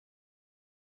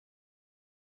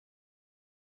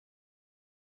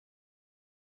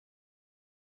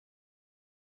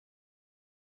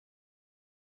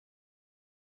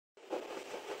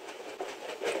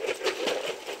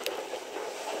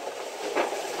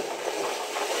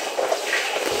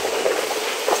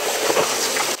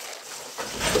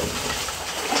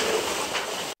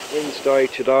last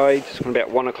day today. Just about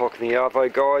 1 o'clock in the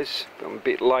arvo, guys. I'm a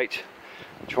bit late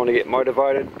trying to get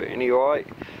motivated, but anyway,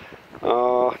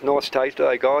 nice day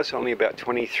today, guys. Only about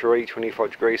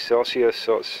 23-25 degrees Celsius,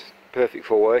 so it's perfect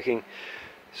for working.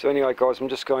 So anyway, guys, I'm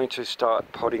just going to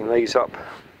start potting these up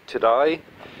today.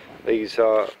 These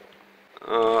are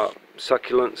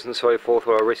succulents and so forth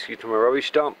that I rescued from a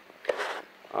rubbish dump.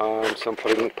 So I'm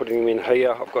putting them in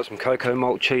here. I've got some cocoa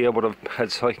mulch here, what I've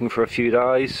had soaking for a few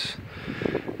days.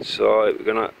 So we're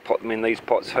going to pot them in these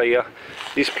pots here.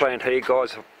 This plant here,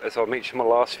 guys, as I mentioned in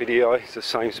my last video, is the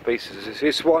same species as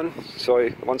this one. So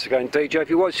once again, DJ, if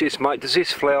you watch this, mate, does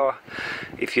this flower,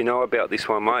 if you know about this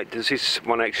one, mate, does this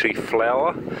one actually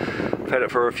flower? I've had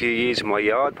it for a few years in my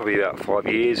yard, probably about 5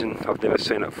 years, and I've never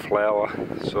seen it flower,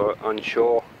 so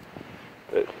unsure.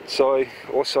 So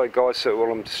also, guys, so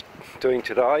what I'm just doing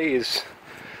today is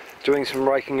doing some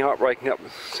raking up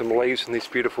some leaves from this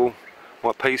beautiful,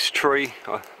 my peace tree,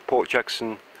 Port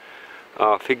Jackson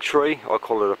fig tree. I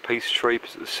call it a peace tree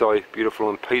because it's so beautiful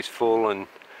and peaceful and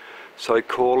so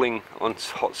cooling on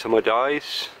hot summer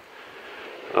days.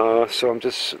 So I'm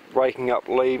just raking up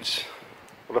leaves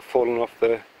that have fallen off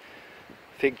the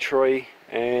fig tree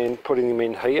and putting them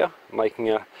in here,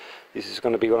 this is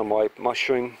going to be one of my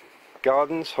mushroom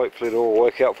gardens. Hopefully it'll all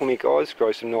work out for me, guys.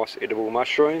 Grow some nice edible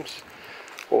mushrooms.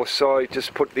 Also,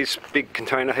 just put this big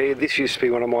container here. This used to be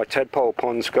one of my tadpole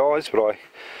ponds, guys, but I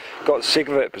got sick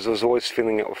of it because I was always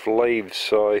filling it with leaves,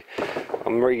 so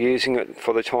I'm reusing it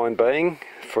for the time being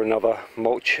for another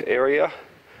mulch area.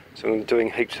 So I'm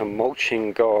doing heaps of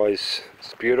mulching, guys.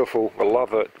 It's beautiful. I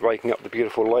love it, raking up the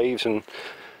beautiful leaves, and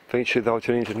eventually they'll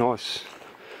turn into nice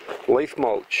leaf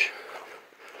mulch.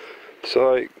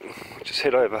 So just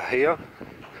head over here.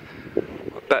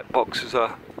 My bat boxes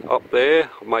are up there.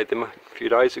 I made them a few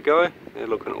days ago. They're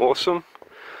looking awesome.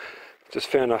 Just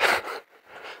found a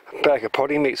bag of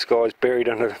potting mix, guys, buried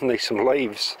underneath some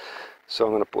leaves. So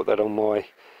I'm going to put that on my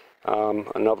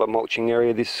another mulching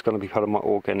area. This is going to be part of my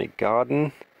organic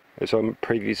garden. As I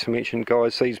previously mentioned,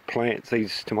 guys, these plants,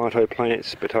 these tomato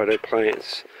plants, potato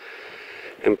plants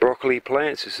and broccoli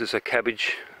plants, this is a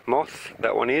cabbage moth,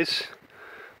 that one is.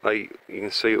 You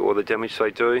can see all the damage they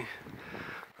do.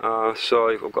 So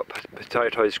I've got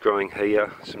potatoes growing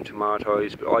here, some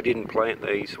tomatoes, but I didn't plant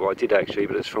these. Well, I did actually,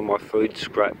 but it's from my food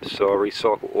scraps. So I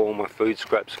recycle all my food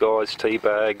scraps, guys, tea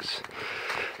bags.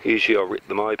 Usually I rip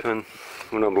them open.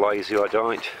 When I'm lazy, I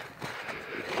don't.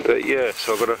 But yeah,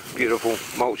 so I've got a beautiful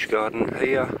mulch garden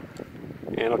here,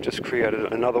 and I've just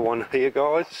created another one here,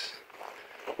 guys.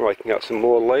 Raking up some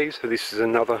more leaves. So this is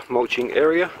another mulching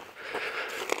area.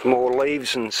 More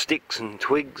leaves and sticks and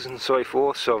twigs and so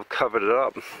forth, so I've covered it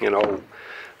up, and I'll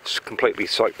completely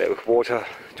soak that with water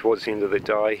towards the end of the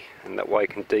day, and that way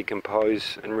it can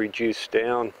decompose and reduce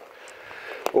down.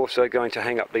 Also going to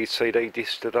hang up these CD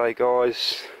discs today,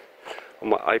 guys, on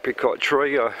my apricot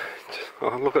tree. Oh,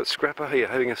 look at Scrapper here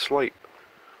having a sleep.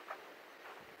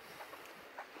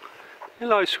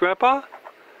 Hello, Scrapper.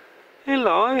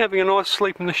 Hello, having a nice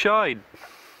sleep in the shade.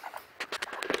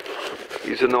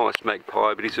 He's a nice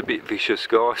magpie, but he's a bit vicious,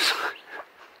 guys.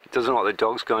 He doesn't like the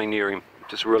dogs going near him.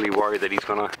 Just really worried that he's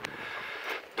going to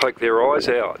poke their eyes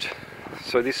out.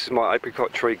 So this is my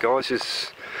apricot tree, guys.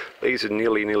 These are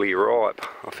nearly ripe.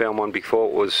 I found one before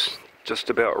it was just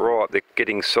about ripe. They're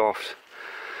getting soft.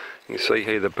 You can see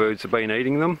here the birds have been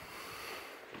eating them.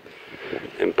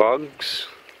 And bugs.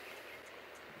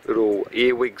 Little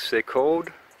earwigs, they're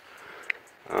called.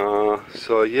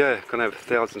 So yeah, gonna have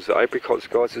thousands of apricots,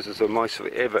 guys. This is the most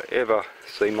I've ever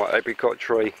seen my apricot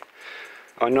tree.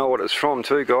 I know what it's from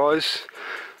too, guys.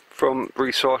 From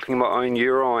recycling my own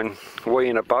urine. Wee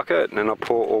in a bucket, and then I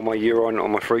pour all my urine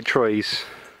on my fruit trees.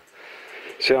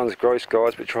 Sounds gross,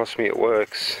 guys, but trust me, it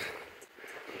works.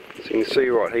 So you can see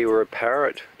right here we're a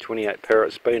parrot. 28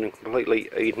 parrots been and completely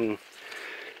eaten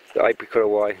the apricot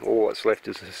away. All that's left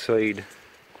is the seed.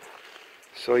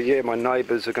 So yeah, my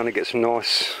neighbours are going to get some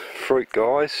nice fruit,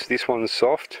 guys. This one's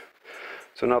soft.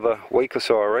 It's another week or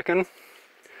so, I reckon.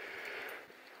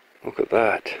 Look at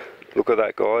that. Look at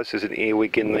that, guys. There's an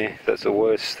earwig in there. That's the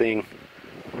worst thing.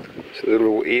 It's a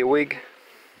little earwig.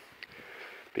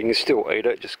 But you can still eat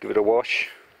it, just give it a wash.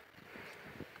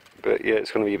 But yeah,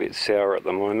 it's going to be a bit sour at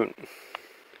the moment.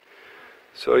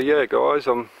 So yeah, guys,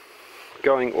 I'm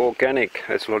going organic,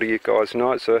 as a lot of you guys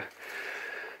know. So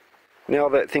now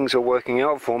that things are working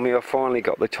out for me, I finally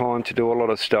got the time to do a lot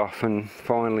of stuff and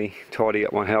finally tidy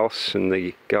up my house and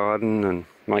the garden and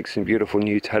make some beautiful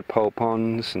new tadpole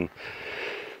ponds, and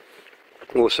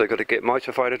also got to get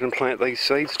motivated and plant these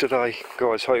seeds today,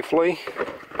 guys. Hopefully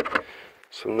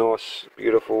some nice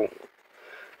beautiful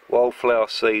wildflower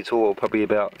seeds, or probably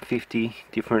about 50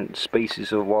 different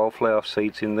species of wildflower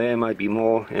seeds in there, maybe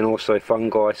more, and also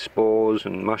fungi spores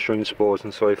and mushroom spores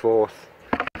and so forth.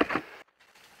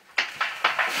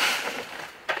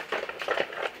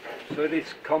 So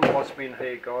this compost bin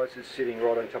here, guys, is sitting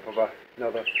right on top of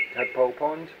another tadpole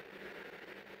pond.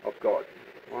 I've got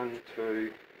 1,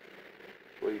 2,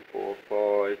 3, 4,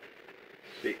 5,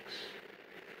 6,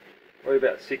 probably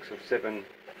about 6 or 7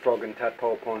 frog and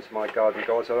tadpole ponds in my garden,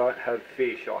 guys. I don't have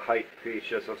fish. I hate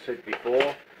fish, as I've said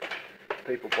before.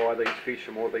 People buy these fish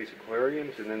from all these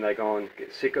aquariums and then they go and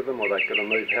get sick of them, or they've got to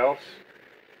move house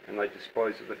and they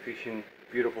dispose of the fish in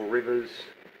beautiful rivers,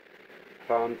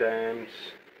 farm dams,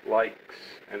 lakes,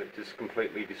 and it just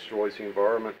completely destroys the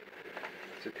environment.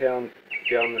 It's a town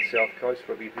down the south coast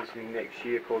we'll be visiting next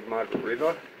year called Margaret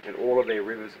River, and all of their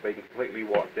rivers have been completely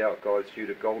wiped out, guys, due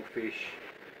to goldfish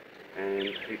and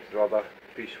heaps of other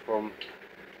fish from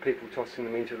people tossing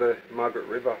them into the Margaret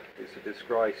River. It's a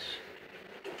disgrace.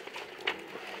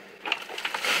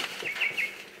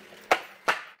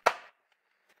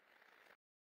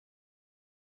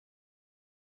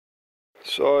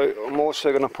 So I'm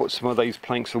also going to put some of these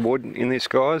planks of wood in this,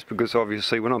 guys, because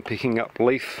obviously when I'm picking up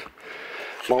leaf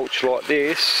mulch like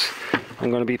this, I'm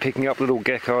going to be picking up little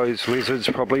geckos, lizards,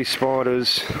 probably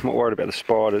spiders. I'm not worried about the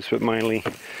spiders, but mainly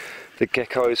the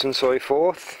geckos and so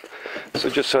forth. So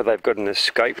just so they've got an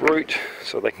escape route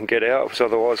so they can get out, because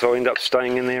otherwise I'll end up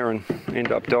staying in there and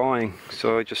end up dying.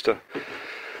 So just a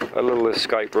little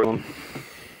escape route,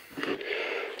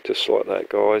 just like that,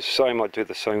 guys. Same, I do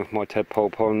the same with my tadpole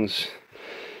ponds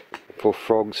for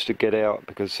frogs to get out,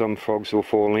 because some frogs will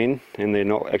fall in and they're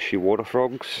not actually water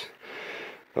frogs.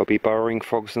 They'll be burrowing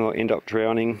frogs and they'll end up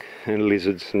drowning, and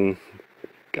lizards and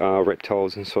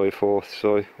reptiles and so forth.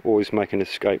 So always make an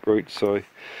escape route so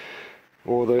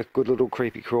all the good little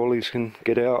creepy crawlies can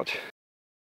get out.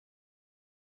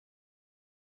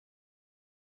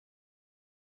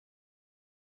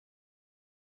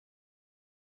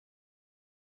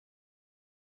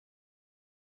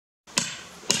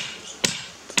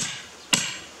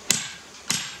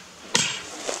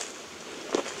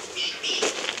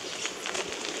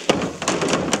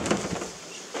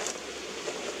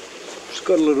 It's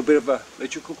got a little bit of a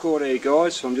electrical cord here,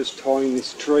 guys, so I'm just tying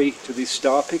this tree to this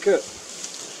star picket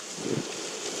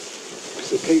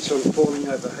because it keeps on falling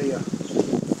over here.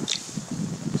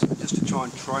 So just to try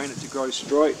and train it to grow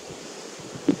straight.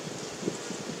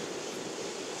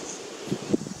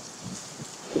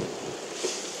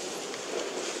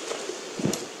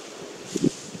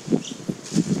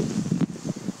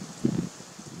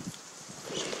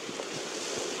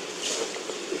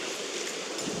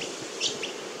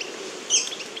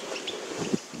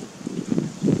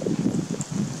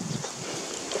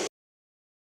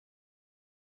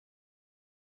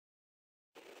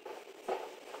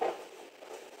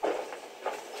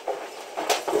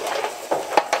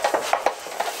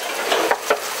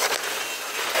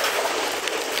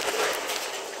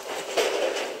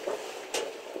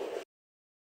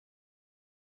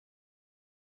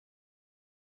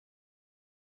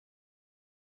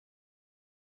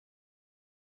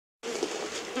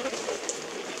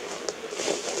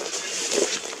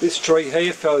 This tree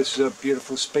here, fellas, is a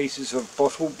beautiful species of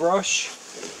bottle brush.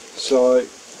 So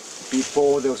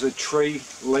before there was a tree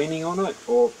leaning on it,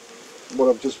 or what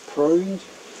I've just pruned,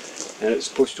 and it's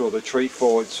pushed all the tree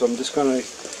forward. So I'm just going to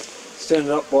stand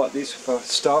it up like this for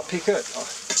star picket.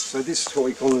 So this is what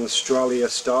we call in Australia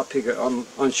star picket. I'm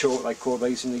unsure what they call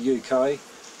these in the UK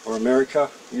or America,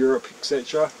 Europe,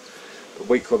 etc. But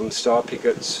we call them star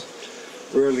pickets.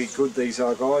 Really good these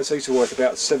are, guys. These are worth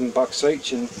about $7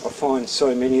 each, and I find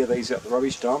so many of these at the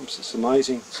rubbish dumps. It's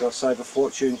amazing. So I save a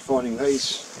fortune finding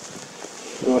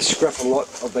these. And I scrap a lot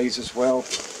of these as well.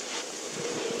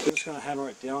 So I'm just going to hammer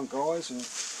it down, guys, and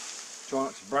try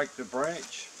not to break the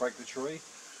branch, break the tree.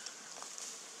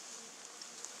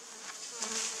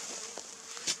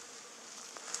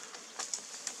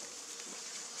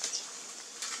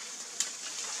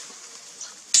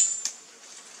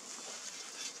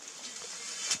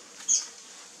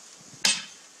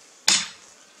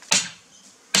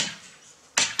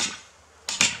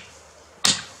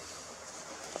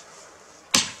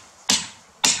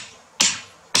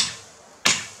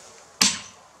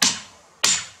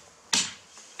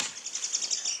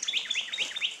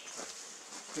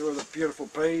 Here are the beautiful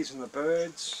bees and the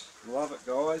birds. Love it,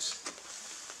 guys.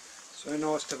 So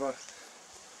nice to have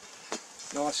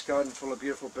a nice garden full of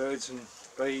beautiful birds and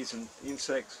bees and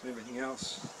insects and everything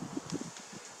else.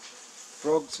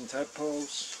 Frogs and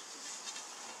tadpoles.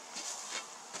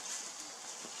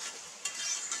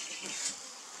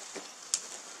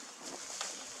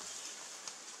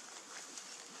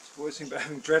 worst thing about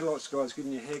having dreadlocks, guys,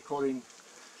 getting your hair caught in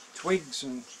twigs,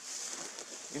 and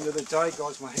end of the day,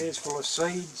 guys, my hair's full of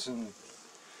seeds and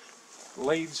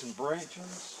leaves and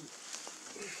branches.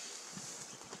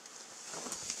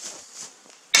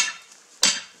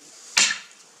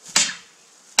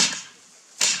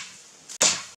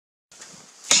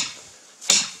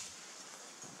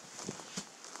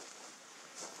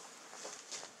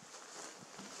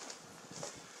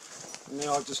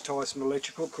 Now I just tie some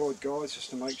electrical cord, guys, just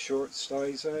to make sure it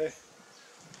stays there.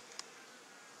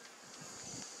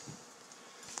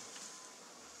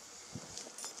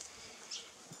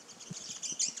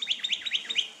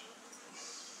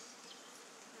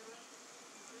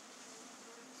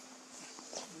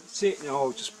 That's it. Now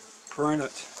I'll just prune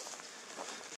it.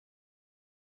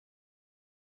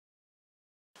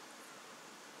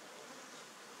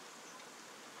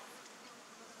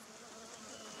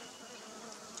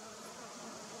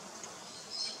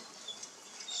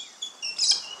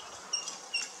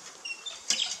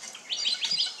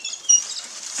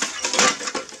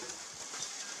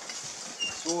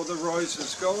 All the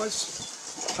roses,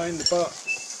 guys, pain in the butt.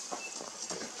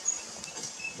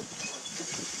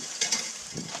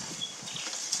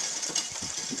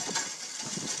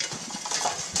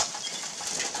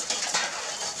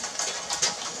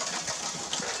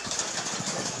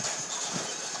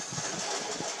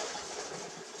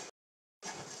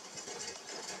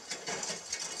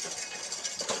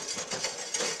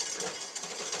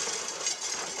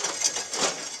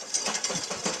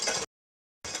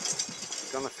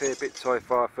 Done a fair bit so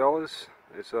far, fellas.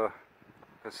 There's a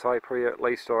say probably at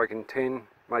least I reckon 10,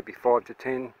 maybe 5 to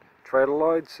 10 trailer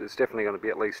loads. It's definitely going to be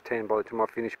at least 10 by the time I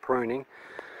finish pruning.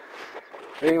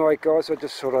 Anyway, guys, I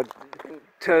just thought I'd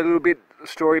tell a little bit of a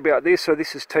story about this. So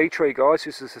this is tea tree, guys.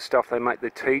 This is the stuff they make the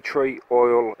tea tree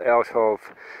oil out of.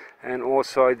 And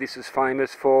also this is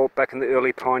famous for back in the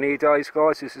early pioneer days,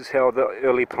 guys. This is how the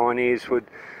early pioneers would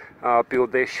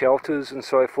build their shelters and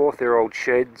so forth, their old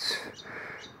sheds,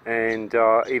 and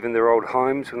even their old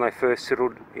homes when they first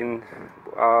settled in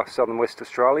southern West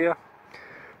Australia,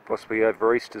 possibly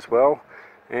over east as well.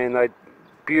 And they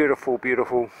create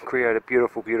a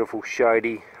beautiful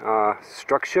shady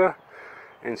structure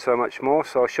and so much more.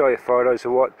 So I'll show you photos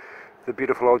of what the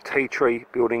beautiful old tea tree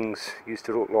buildings used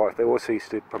to look like. They also used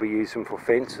to probably use them for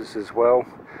fences as well,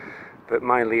 but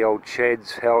mainly old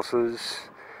sheds, houses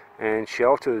and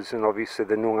shelters. And obviously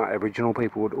the Noongar Aboriginal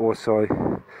people would also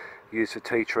use the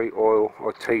tea tree oil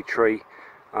or tea tree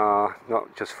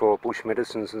not just for bush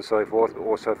medicines and so forth, but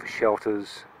also for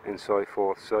shelters and so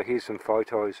forth. So here's some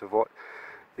photos of what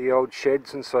the old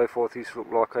sheds and so forth used to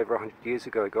look like over 100 years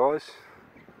ago, guys.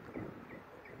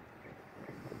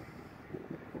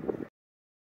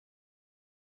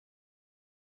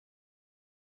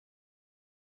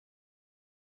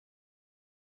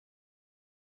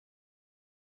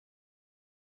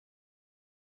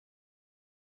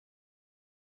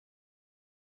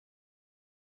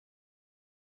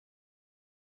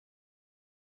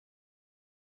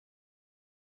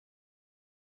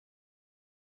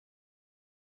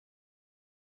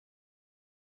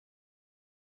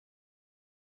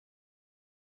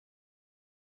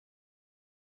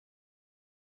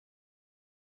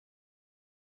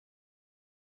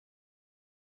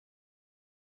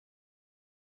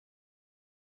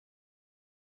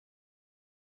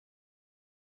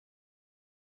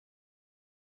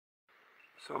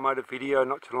 So I made a video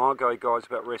not too long ago, guys,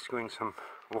 about rescuing some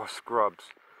wasp grubs.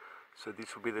 So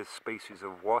this will be the species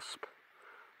of wasp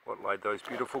what laid those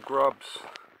beautiful grubs.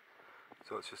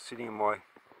 So it's just sitting in my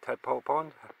tadpole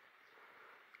pond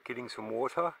getting some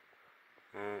water,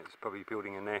 and it's probably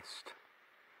building a nest.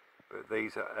 But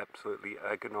these are absolutely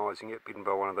agonising. Get bitten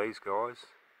by one of these guys.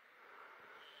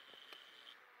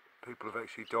 People have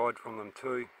actually died from them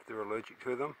too if they're allergic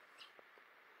to them.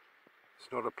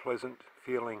 It's not a pleasant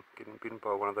feeling getting bitten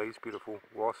by one of these beautiful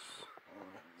wasps.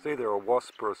 It's either a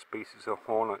wasp or a species of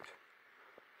hornet.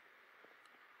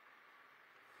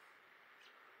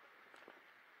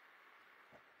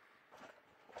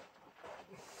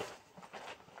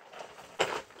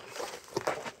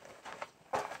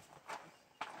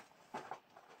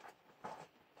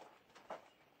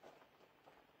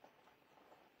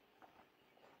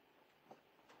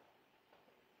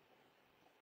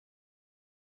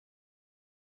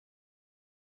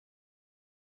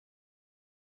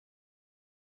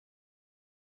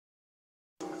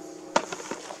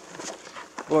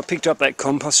 Well, I picked up that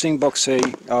composting box there,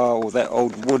 or that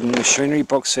old wooden machinery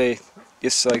box there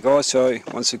yesterday, guys. So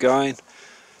once again,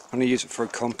 I'm going to use it for a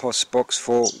compost box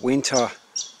for winter.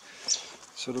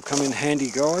 So it'll come in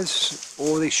handy, guys.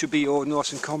 All these should be all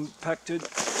nice and compacted.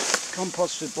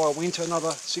 composted by winter,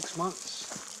 another 6 months.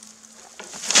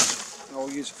 And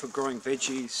I'll use it for growing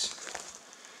veggies.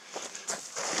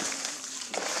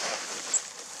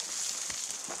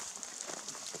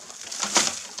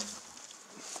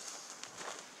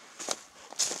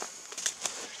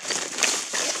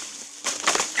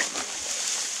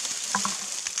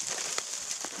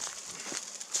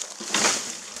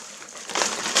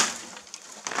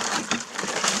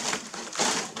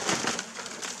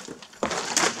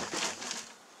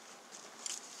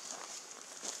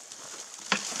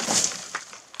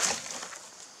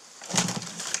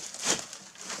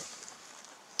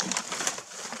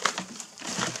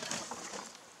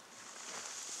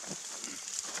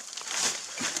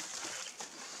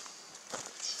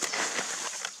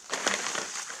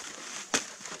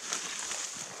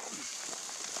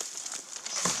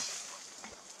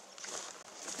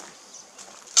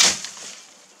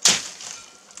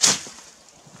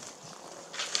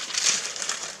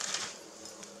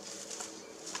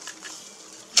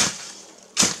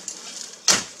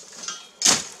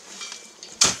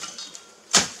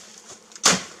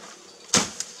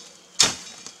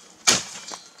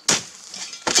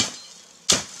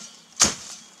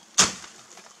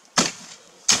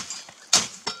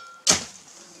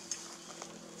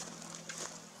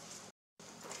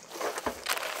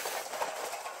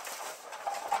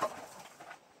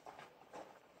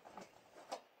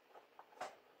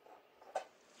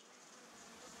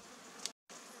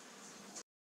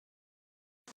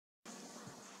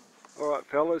 Alright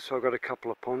fellas, so I've got a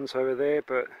couple of ponds over there,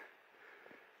 but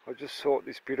I just thought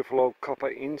this beautiful old copper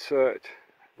insert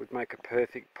would make a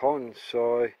perfect pond,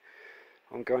 so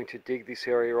I'm going to dig this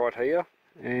area right here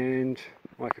and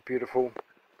make a beautiful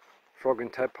frog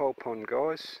and tadpole pond,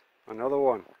 guys. Another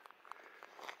one.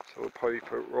 So we'll probably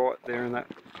put it right there in that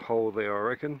hole there, I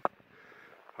reckon.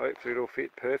 Hopefully it'll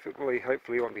fit perfectly.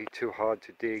 Hopefully it won't be too hard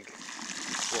to dig.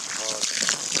 Work hard.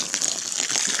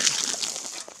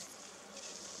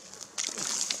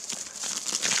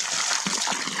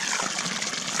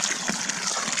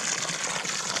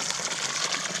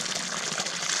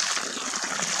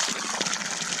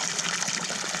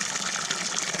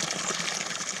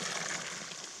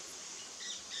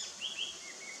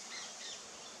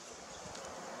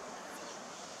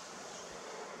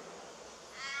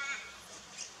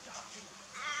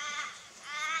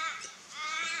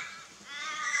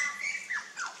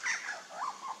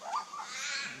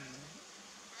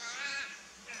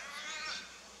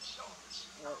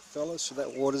 Fellas, so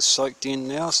that water's soaked in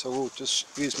now, so we'll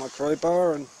just use my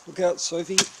crowbar and look out,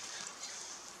 Sophie.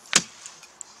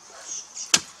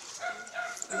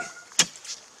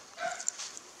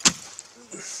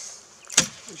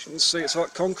 As you can see, it's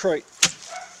like concrete.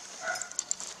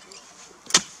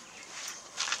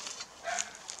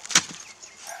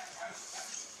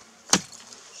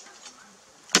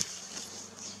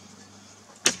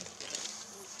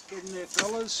 Get in there,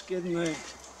 fellas, get in there.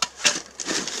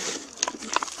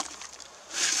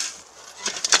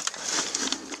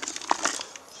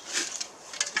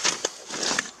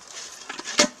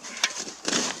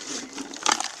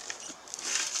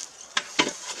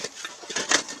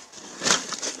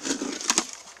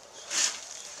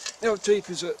 How deep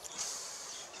is it?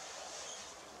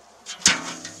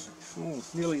 Oh,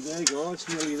 nearly there, guys,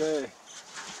 nearly there.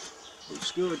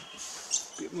 Looks good.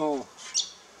 A bit more.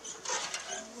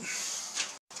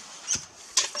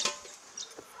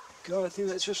 Okay, I think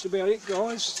that's just about it,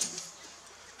 guys.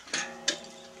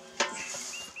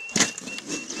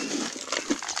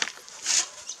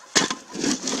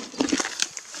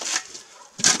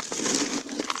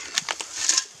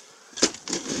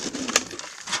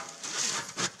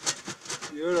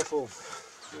 Beautiful.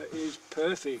 That is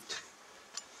perfect.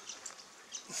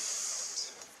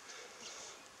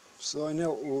 So now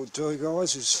what we'll do,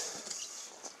 guys, is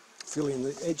fill in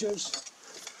the edges.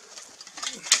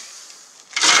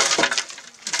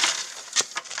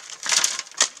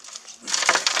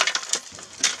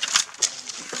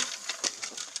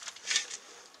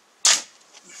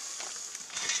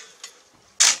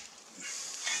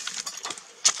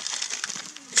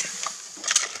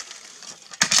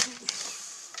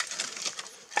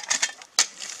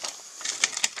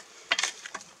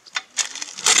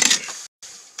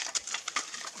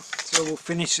 So we'll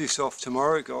finish this off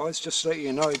tomorrow, guys. Just to let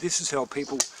you know, this is how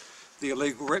people, the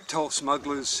illegal reptile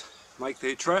smugglers, make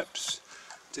their traps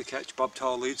to catch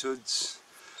bobtail lizards,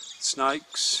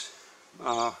 snakes,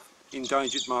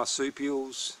 endangered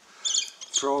marsupials,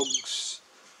 frogs,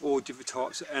 all different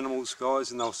types of animals, guys,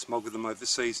 and they'll smuggle them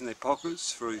overseas in their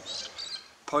pockets through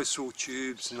postal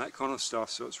tubes and that kind of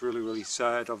stuff. So it's really, really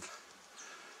sad.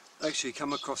 Actually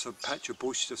come across a patch of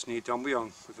bush just near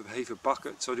Dumbyong with a heap of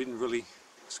buckets. I didn't really,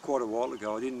 it's quite a while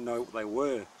ago, I didn't know what they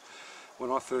were.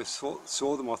 When I first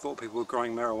saw them I thought people were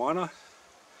growing marijuana.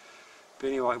 But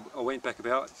anyway, I went back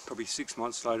about probably 6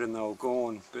 months later and they were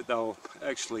gone, but they were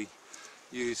actually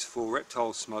used for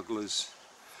reptile smugglers.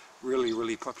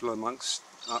 Really popular amongst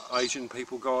Asian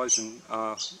people, guys, and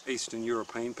Eastern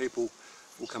European people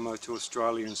will come over to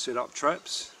Australia and set up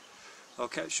traps. They'll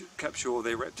capture all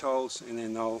their reptiles and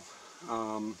then they'll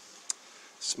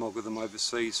smuggle them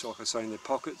overseas, like I say, in their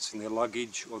pockets, in their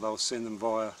luggage, or they'll send them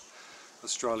via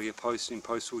Australia Post in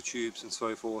postal tubes and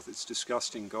so forth. It's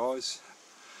disgusting, guys.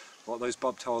 Like those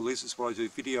bobtail lizards, what I do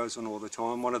videos on all the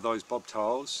time, one of those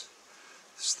bobtails,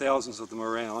 there's thousands of them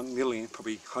around, millions,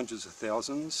 probably hundreds of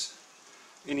thousands.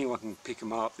 Anyone can pick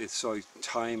them up, they're so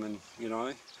tame and, you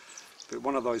know. But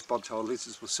one of those bobtail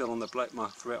lizards will sell on the black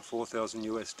market for about $4,000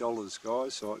 US,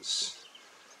 guys. So it's,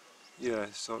 yeah,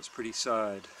 so it's pretty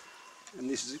sad. And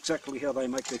this is exactly how they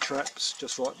make their traps,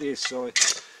 just like this.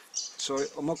 So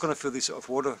I'm not going to fill this up with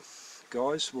water,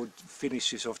 guys. We'll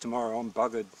finish this off tomorrow. I'm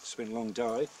buggered, it's been a long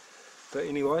day. But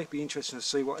anyway, be interesting to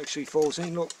see what actually falls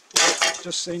in. Look,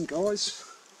 just seen, guys,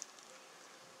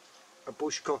 a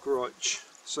bush cockroach.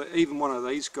 So even one of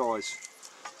these guys,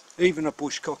 even a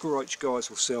bush cockroach, guys,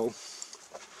 will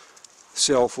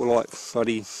sell for like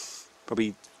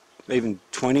probably even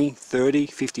 $20, $30,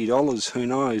 $50, who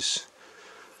knows.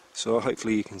 So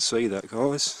hopefully you can see that,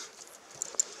 guys.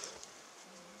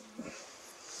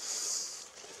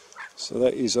 So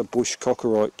that is a bush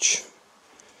cockroach,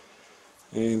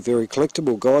 and very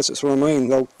collectible, guys. That's what I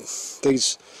mean.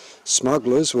 These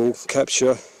smugglers will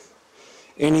capture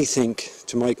anything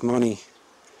to make money.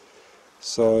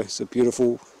 So it's a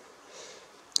beautiful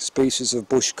species of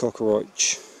bush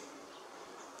cockroach.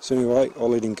 So anyway, I'll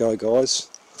let him go, guys.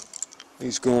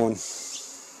 He's gone.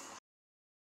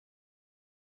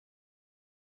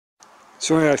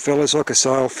 So anyway, fellas, like I say,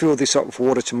 I'll fill this up with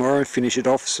water tomorrow, finish it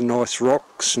off with some nice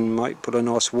rocks, and put a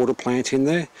nice water plant in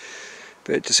there.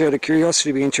 But just out of curiosity,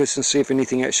 it'd be interesting to see if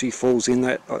anything actually falls in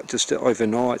that just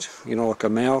overnight, you know, like a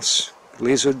mouse,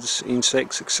 lizards,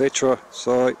 insects, etc.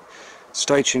 So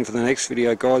stay tuned for the next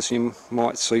video, guys. You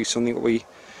might see something that we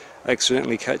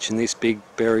accidentally catch in this big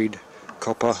buried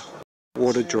copper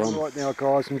water drum. Right now,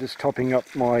 guys, I'm just topping up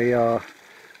my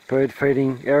bird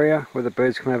feeding area where the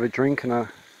birds can have a drink and a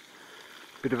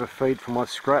bit of a feed for my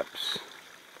scraps.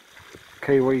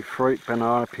 Kiwi fruit,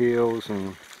 banana peels,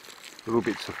 and little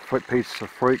bits of pieces of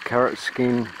fruit, carrot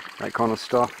skin, that kind of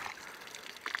stuff.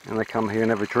 And they come here and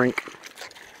have a drink.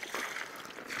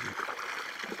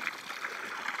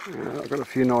 I've got a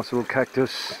few nice little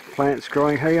cactus plants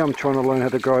growing here. I'm trying to learn how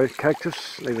to grow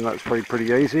cactus, even though it's probably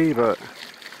pretty easy, but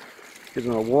give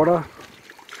them a water.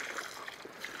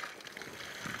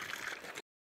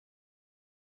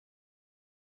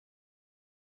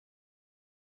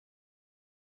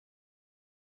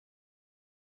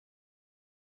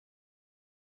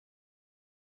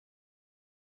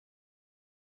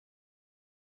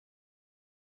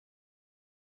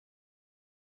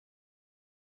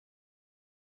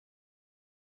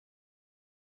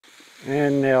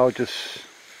 And now just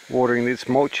watering this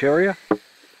mulch area.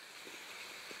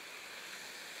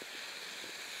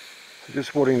 So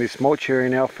just watering this mulch area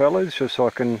now, fellas, just so I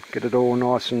can get it all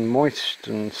nice and moist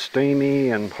and steamy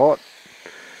and hot.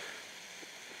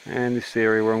 And this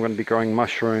area where I'm going to be growing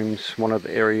mushrooms, one of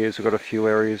the areas, I've got a few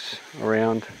areas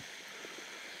around.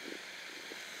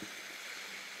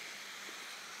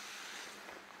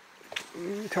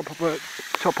 Top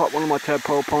up one of my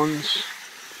tadpole ponds.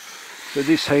 So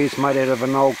this here is made out of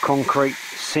an old concrete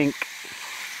sink.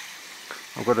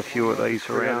 I've got a few of these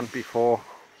around before.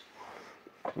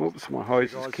 Oops, my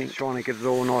hose is kinked. Trying to get it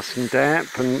all nice and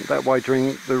damp, and that way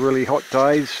during the really hot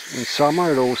days in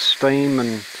summer it'll steam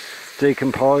and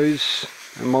decompose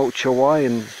and mulch away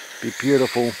and be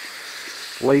beautiful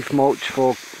leaf mulch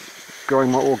for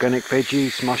growing my organic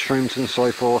veggies, mushrooms and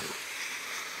so forth.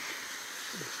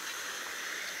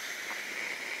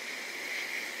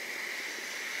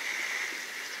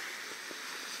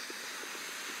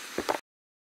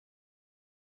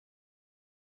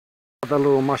 The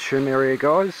little mushroom area,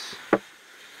 guys,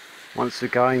 once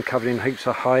again covered in heaps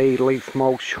of hay, leaf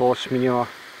mulch, horse manure.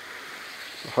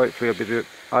 So hopefully I'll be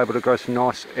able to grow some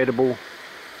nice edible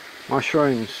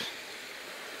mushrooms.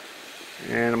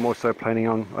 And I'm also planning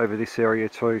on over this area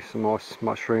too, some nice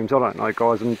mushrooms. I don't know,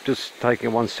 guys, I'm just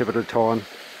taking it one step at a time.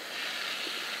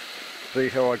 See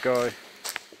how I go.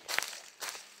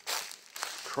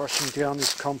 Crushing down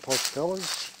this compost,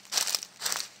 fellas.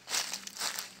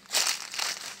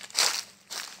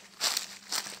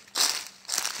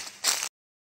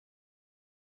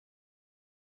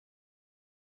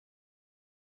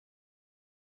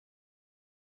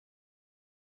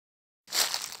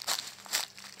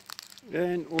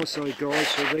 And also guys,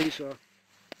 so these are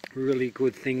really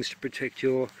good things to protect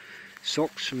your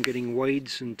socks from getting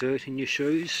weeds and dirt in your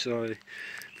shoes. So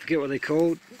forget what they're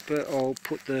called, but I'll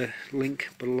put the link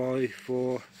below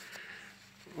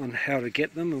on how to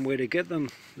get them and where to get them.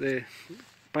 They're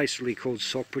basically called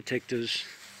sock protectors,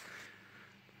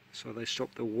 so they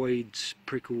stop the weeds,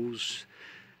 prickles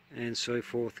and so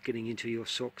forth getting into your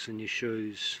socks and your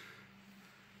shoes.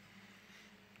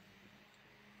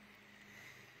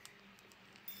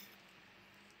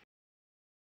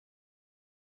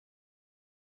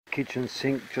 Kitchen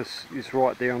sink just is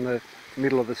right there on the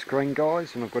middle of the screen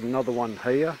guys, and I've got another one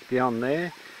here down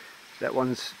there. That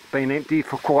one's been empty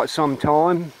for quite some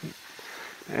time,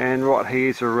 and right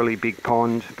here's a really big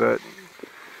pond, but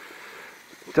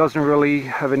it doesn't really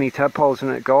have any tadpoles in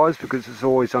it guys because it's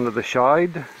always under the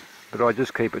shade, but I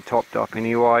just keep it topped up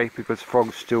anyway because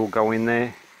frogs still go in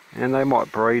there and they might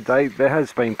breed. There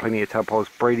has been plenty of tadpoles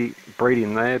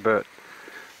breeding there, but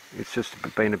it's just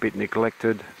been a bit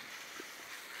neglected.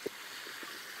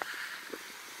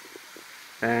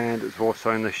 And it's also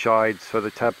in the shade, so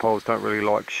the tadpoles don't really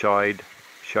like shady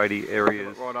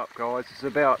areas. Right up guys, it's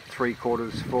about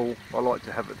 3/4 full. I like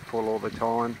to have it full all the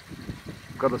time.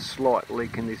 Got a slight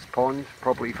leak in this pond,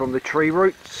 probably from the tree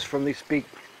roots from this big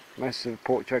massive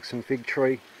Port Jackson fig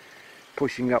tree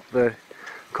pushing up the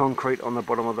concrete on the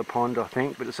bottom of the pond I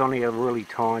think, but it's only a really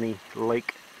tiny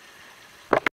leak.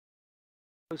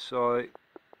 So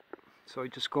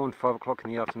just gone 5 o'clock in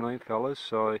the afternoon fellas,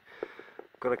 so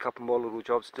got a couple more little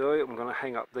jobs to do. I'm going to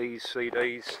hang up these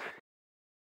CDs.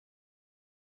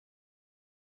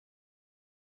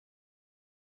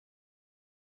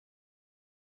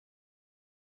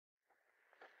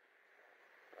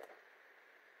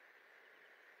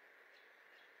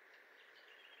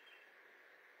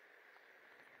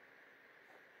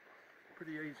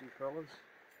 Pretty easy fellas.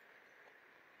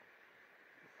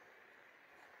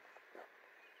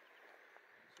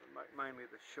 So mainly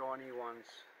the shiny ones.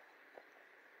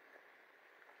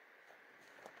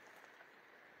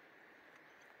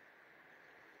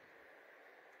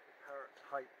 Parrots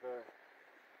hate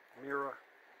the mirror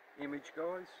image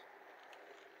guys,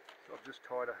 so I've just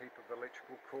tied a heap of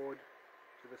electrical cord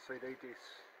to the CD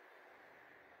disc.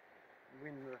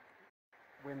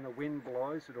 When the wind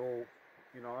blows it all,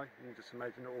 you know, you can just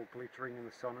imagine it all glittering in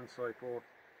the sun and so forth.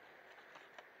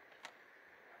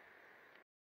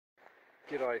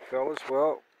 G'day fellas,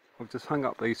 well I've just hung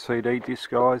up these CD discs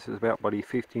guys. There's about bloody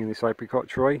 50 in this apricot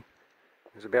tree.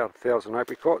 There's about 1,000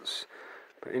 apricots.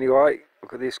 But anyway,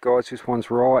 look at this guys, this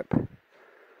one's ripe.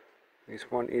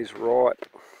 This one is ripe.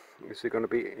 Is there going to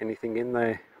be anything in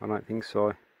there? I don't think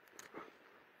so.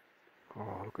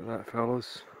 Oh, look at that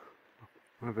fellas.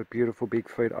 I have a beautiful big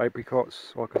feed of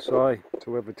apricots, like I say.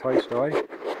 So have a taste, eh?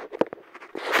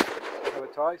 Have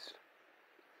a taste?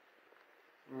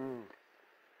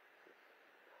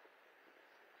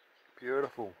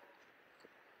 Beautiful.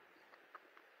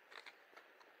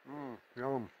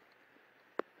 Yum.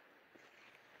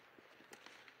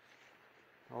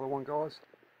 Another one guys.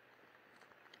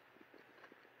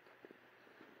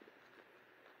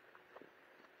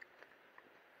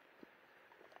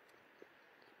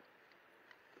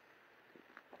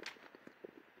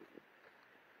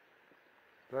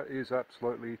 That is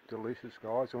absolutely delicious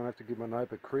guys. I'm going to have to give my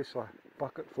neighbour Chris a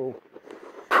bucket full.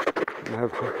 I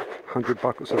have 100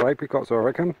 buckets of apricots I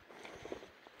reckon.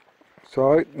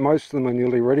 So most of them are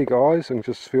nearly ready guys, and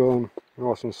just feel them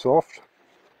nice and soft.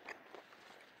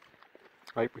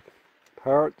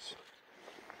 Parrots.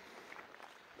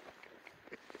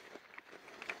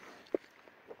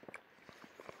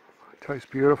 Tastes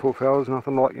beautiful fellas,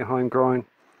 nothing like your homegrown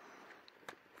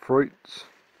fruits,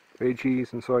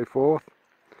 veggies and so forth.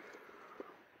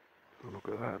 Oh, look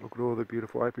at that, look at all the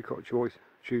beautiful apricot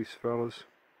juice fellas.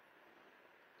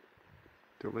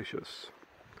 Delicious.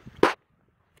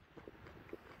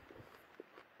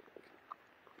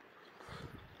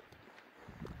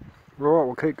 Right,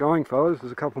 we'll keep going fellas.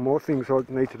 There's a couple more things I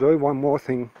need to do. One more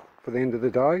thing for the end of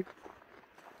the day.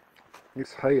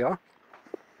 This here.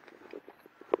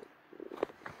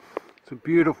 It's a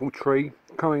beautiful tree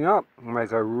coming up. It may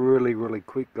go really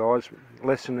quick guys.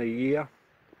 Less than a year.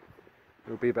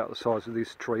 It'll be about the size of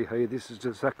this tree here. This is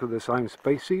exactly the same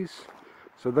species.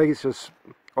 So these just,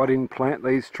 I didn't plant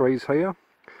these trees here.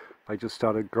 They just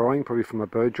started growing, probably from a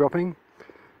bird dropping.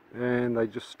 And they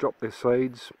just drop their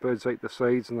seeds. Birds eat the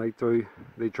seeds and they do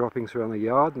their droppings around the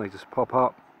yard and they just pop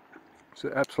up. It's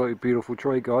an absolutely beautiful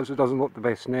tree guys. It doesn't look the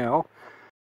best now,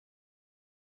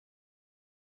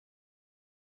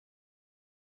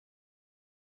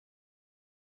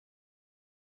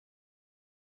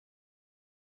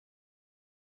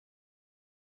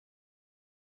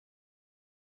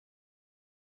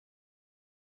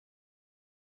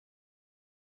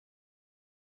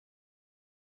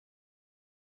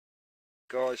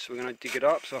 guys, so we're going to dig it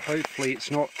up. So hopefully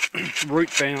it's not root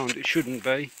bound. It shouldn't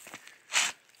be.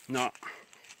 No.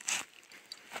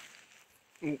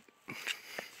 Ooh.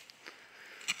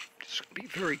 Just be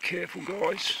very careful,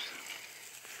 guys.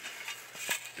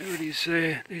 There it is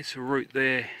there. There's a root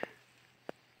there.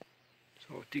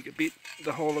 So I'll dig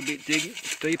the hole a bit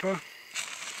deeper.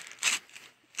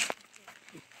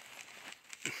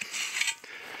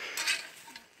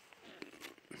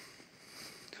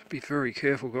 Be very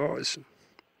careful, guys.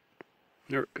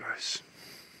 There it goes.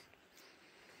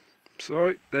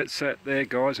 So that's that there,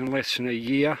 guys. In less than a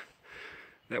year,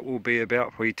 that will be about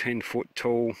probably 10 foot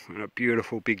tall and a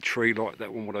beautiful big tree like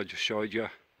that one what I just showed you.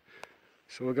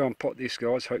 So we'll go and pot this,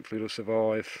 guys. Hopefully it'll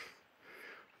survive.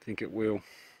 I think it will.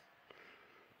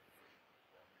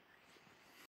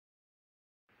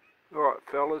 Alright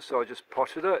fellas, so I just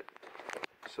potted it.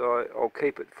 So I'll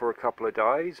keep it for a couple of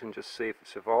days and just see if it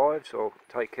survives. I'll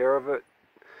take care of it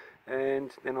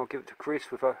and then I'll give it to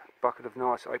Chris with a bucket of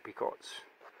nice apricots.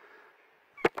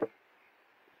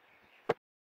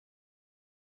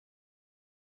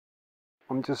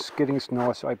 I'm just getting some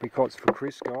nice apricots for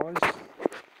Chris, guys.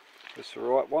 Just the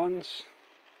right ones.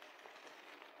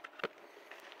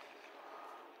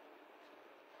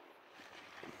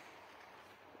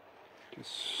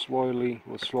 Just slowly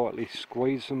or slightly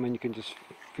squeeze them and you can just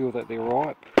feel that they're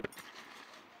ripe.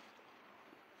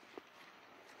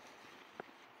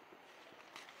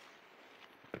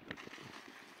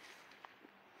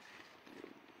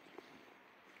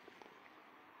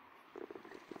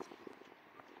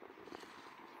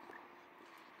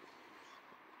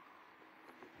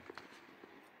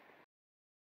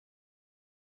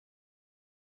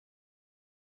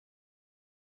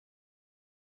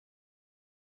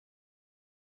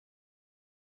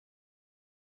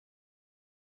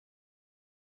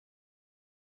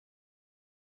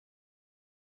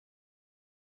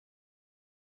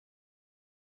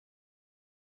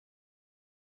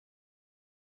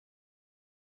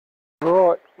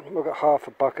 Right, we've got half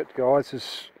a bucket,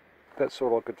 guys. That's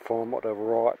all I could find what they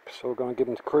were ripe. So we're going to give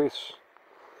them to Chris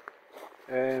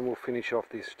and we'll finish off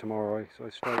this tomorrow, so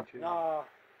stay tuned. Nah.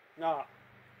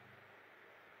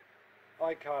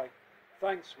 Okay,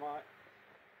 thanks mate.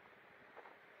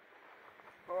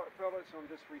 Alright fellas, I'm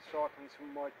just recycling some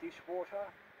of my dishwater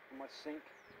from my sink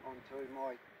onto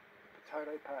my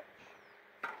potato patch.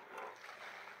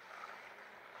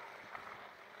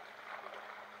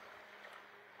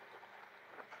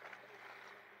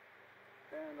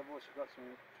 And I've also got some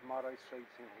tomato seeds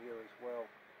in here as well.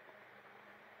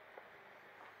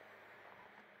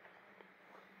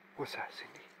 What's that,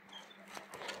 Cindy?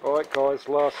 Alright guys,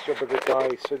 last job of the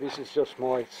day. So this is just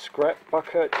my scrap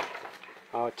bucket.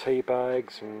 Tea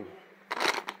bags and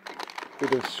a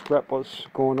bit of scrap was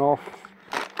gone off.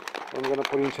 I'm going to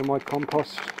put into my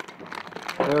compost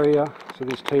area. So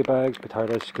there's tea bags,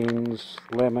 potato skins,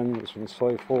 lemons and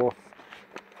so forth.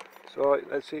 So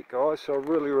that's it guys, so I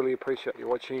really appreciate you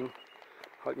watching.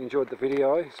 Hope you enjoyed the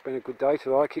video. It's been a good day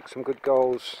today. I kicked some good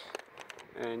goals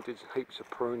and did heaps of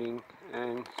pruning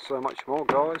and so much more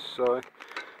guys, so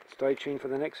stay tuned for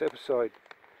the next episode.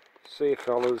 See you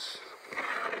fellas.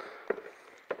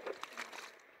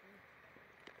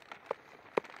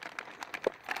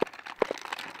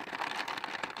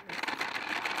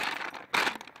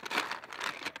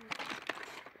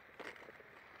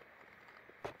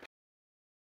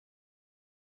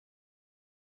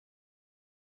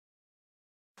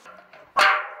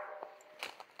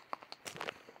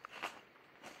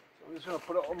 I'm just going to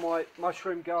put it on my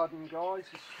mushroom garden guys.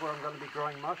 This is where I'm going to be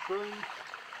growing mushrooms.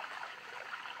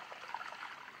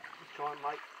 Just try and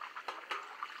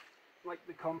make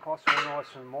the compost all nice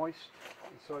and moist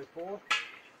and so forth.